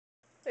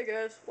Hey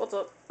guys, what's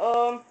up?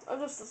 I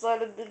just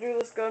decided to do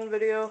this gun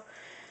video.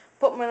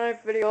 Put my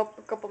knife video up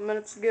a couple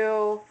minutes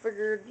ago.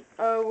 Figured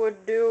I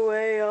would do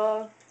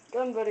a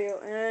gun video,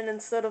 and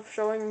instead of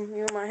showing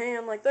you my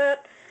hand like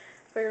that,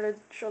 figured I'd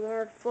show the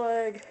American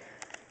flag.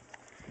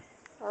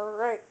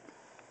 Alright.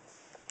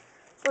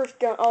 First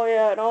gun. Oh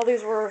yeah, and all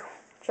these were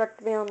checked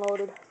to be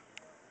unloaded.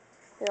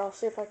 Yeah, I'll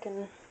see if I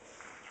can.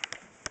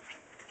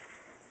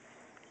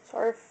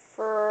 Sorry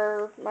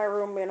for my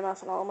room being a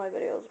mess in all my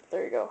videos, but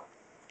there you go.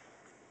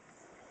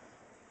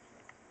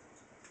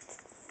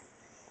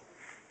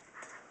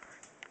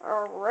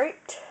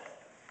 Alright.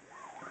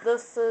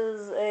 This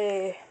is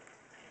a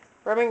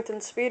Remington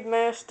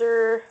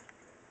Speedmaster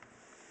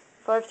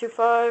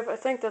 525. I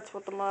think that's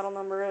what the model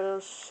number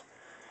is.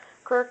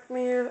 Correct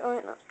me if, oh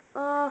wait, no.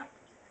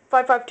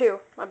 552.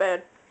 My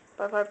bad.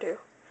 552.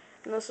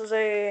 And this is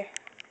a,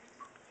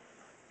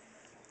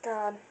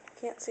 God,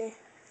 can't see.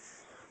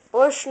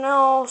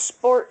 Bushnell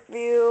Sport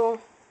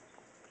View.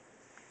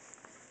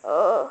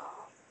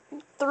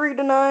 3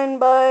 to 9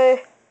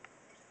 by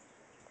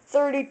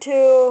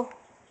 32.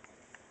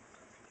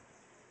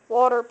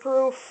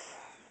 Waterproof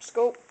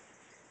scope.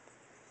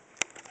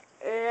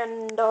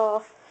 And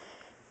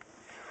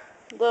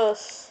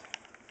this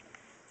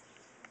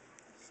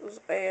is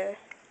a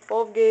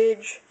 12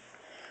 gauge.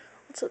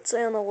 What's it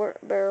say on the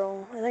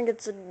barrel? I think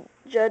it's a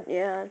Jed,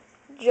 yeah.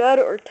 Jed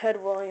or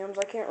Ted Williams.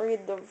 I can't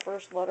read the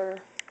first letter.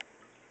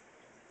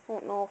 I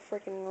don't know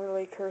freaking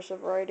really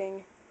cursive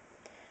writing.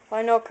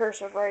 I know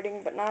cursive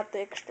writing, but not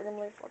the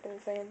extremely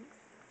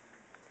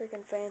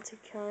freaking fancy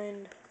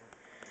kind.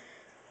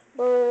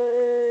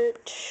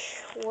 But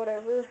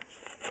whatever.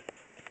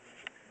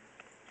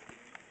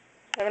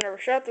 I've never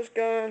shot this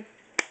gun.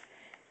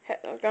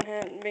 The gun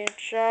hasn't been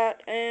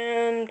shot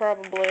in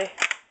probably,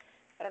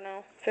 I don't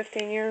know,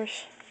 15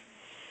 years.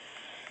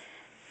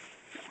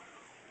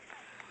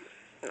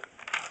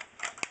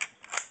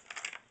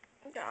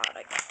 God,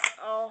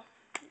 oh,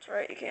 that's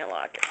right, you can't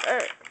lock it.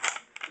 Alright.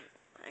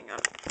 Hang on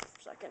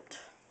a second.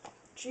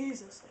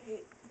 Jesus, I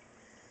hate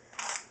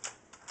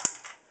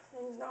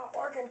things not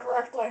working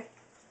correctly.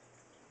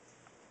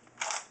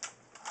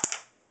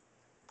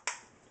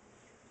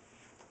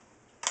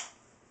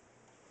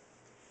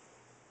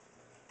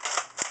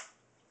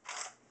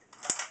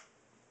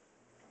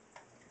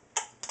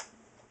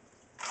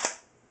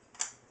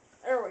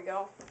 There we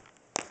go.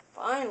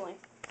 Finally.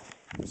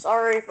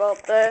 Sorry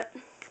about that,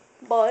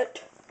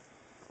 but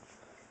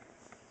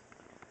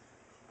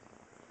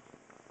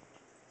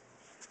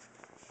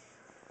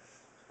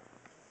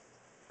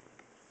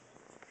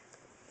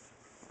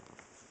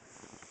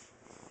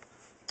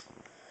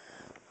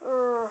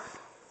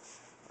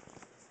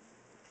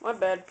my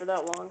bad for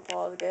that long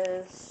pause,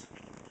 guys.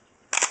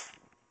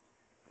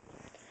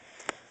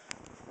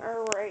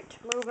 Alright,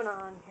 moving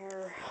on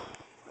here.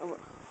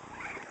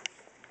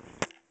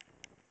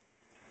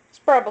 It's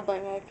probably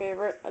my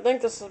favorite. I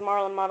think this is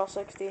Marlin Model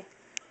 60. It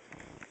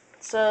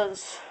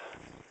says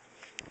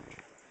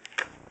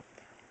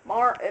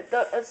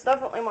it's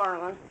definitely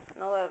Marlin. I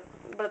know that,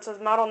 but it says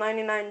Model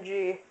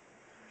 99G.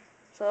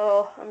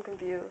 So I'm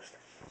confused.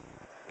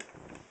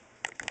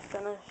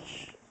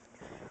 Finish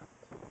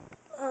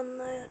on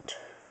that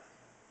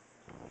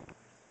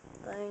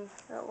thing.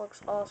 That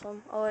looks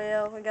awesome. Oh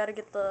yeah, we gotta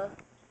get the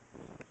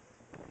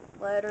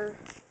ladder.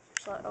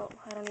 Oh,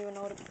 I don't even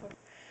know what it's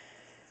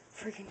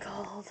freaking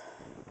called.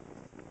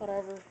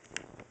 Whatever.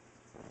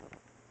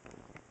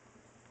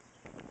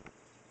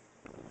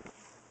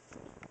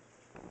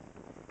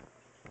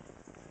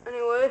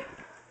 Anyway,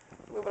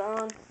 moving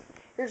on.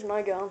 Here's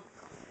my gun.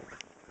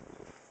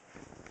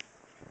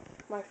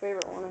 My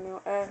favorite one, I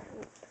know.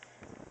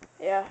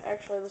 Yeah,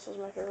 actually, this is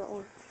my favorite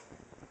one.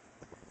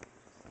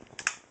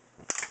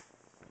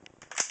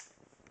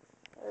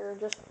 Or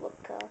just flip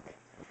cock.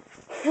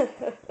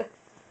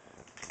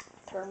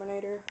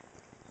 Terminator.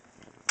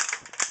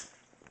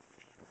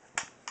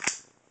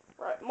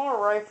 Right, more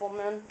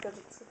rifleman, because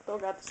it's still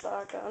got the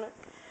stock on it.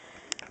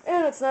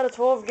 And it's not a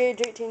 12 gauge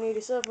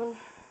 1887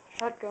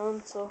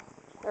 shotgun, so,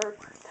 or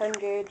 10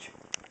 gauge.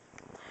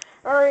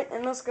 Alright,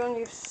 and this gun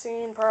you've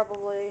seen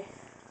probably,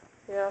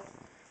 yeah,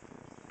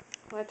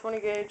 my 20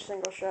 gauge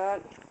single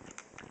shot.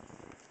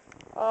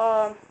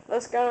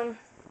 This gun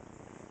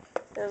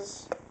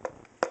is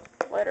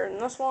lighter than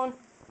this one,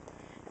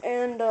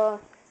 and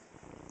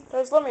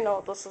guys, let me know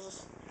if this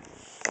is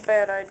a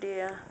bad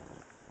idea,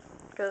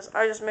 because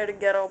I just made a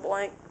ghetto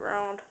blank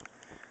round.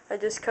 I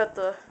just cut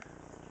the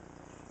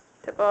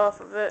tip off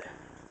of it,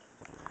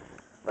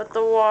 but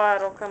the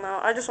wad will come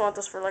out. I just want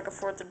this for like a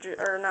 4th of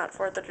or not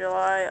 4th of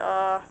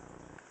July,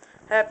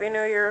 Happy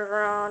New Year's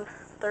round.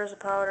 There's a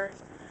powder,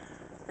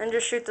 and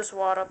just shoot this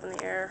wad up in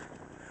the air.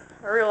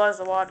 I realize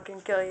the wad can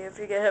kill you if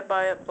you get hit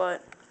by it,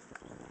 but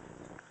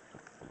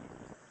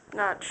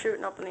not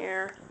shooting up in the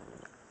air.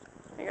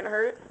 Ain't gonna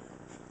hurt it.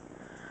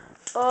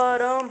 But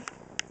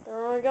there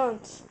are my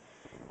guns.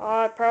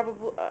 I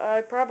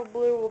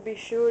probably will be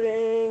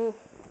shooting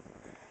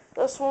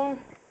this one,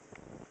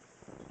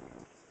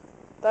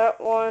 that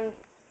one,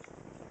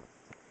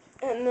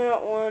 end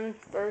that one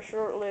very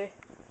shortly.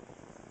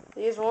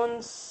 These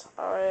ones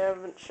I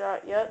haven't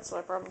shot yet, so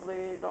I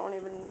probably won't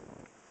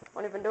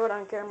even do it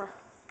on camera.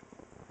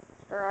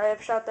 Or I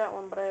have shot that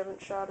one, but I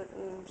haven't shot it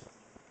in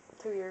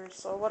 2 years,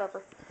 so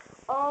whatever.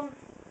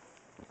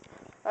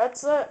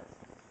 That's it.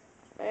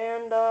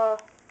 And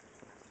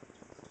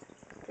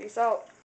peace out.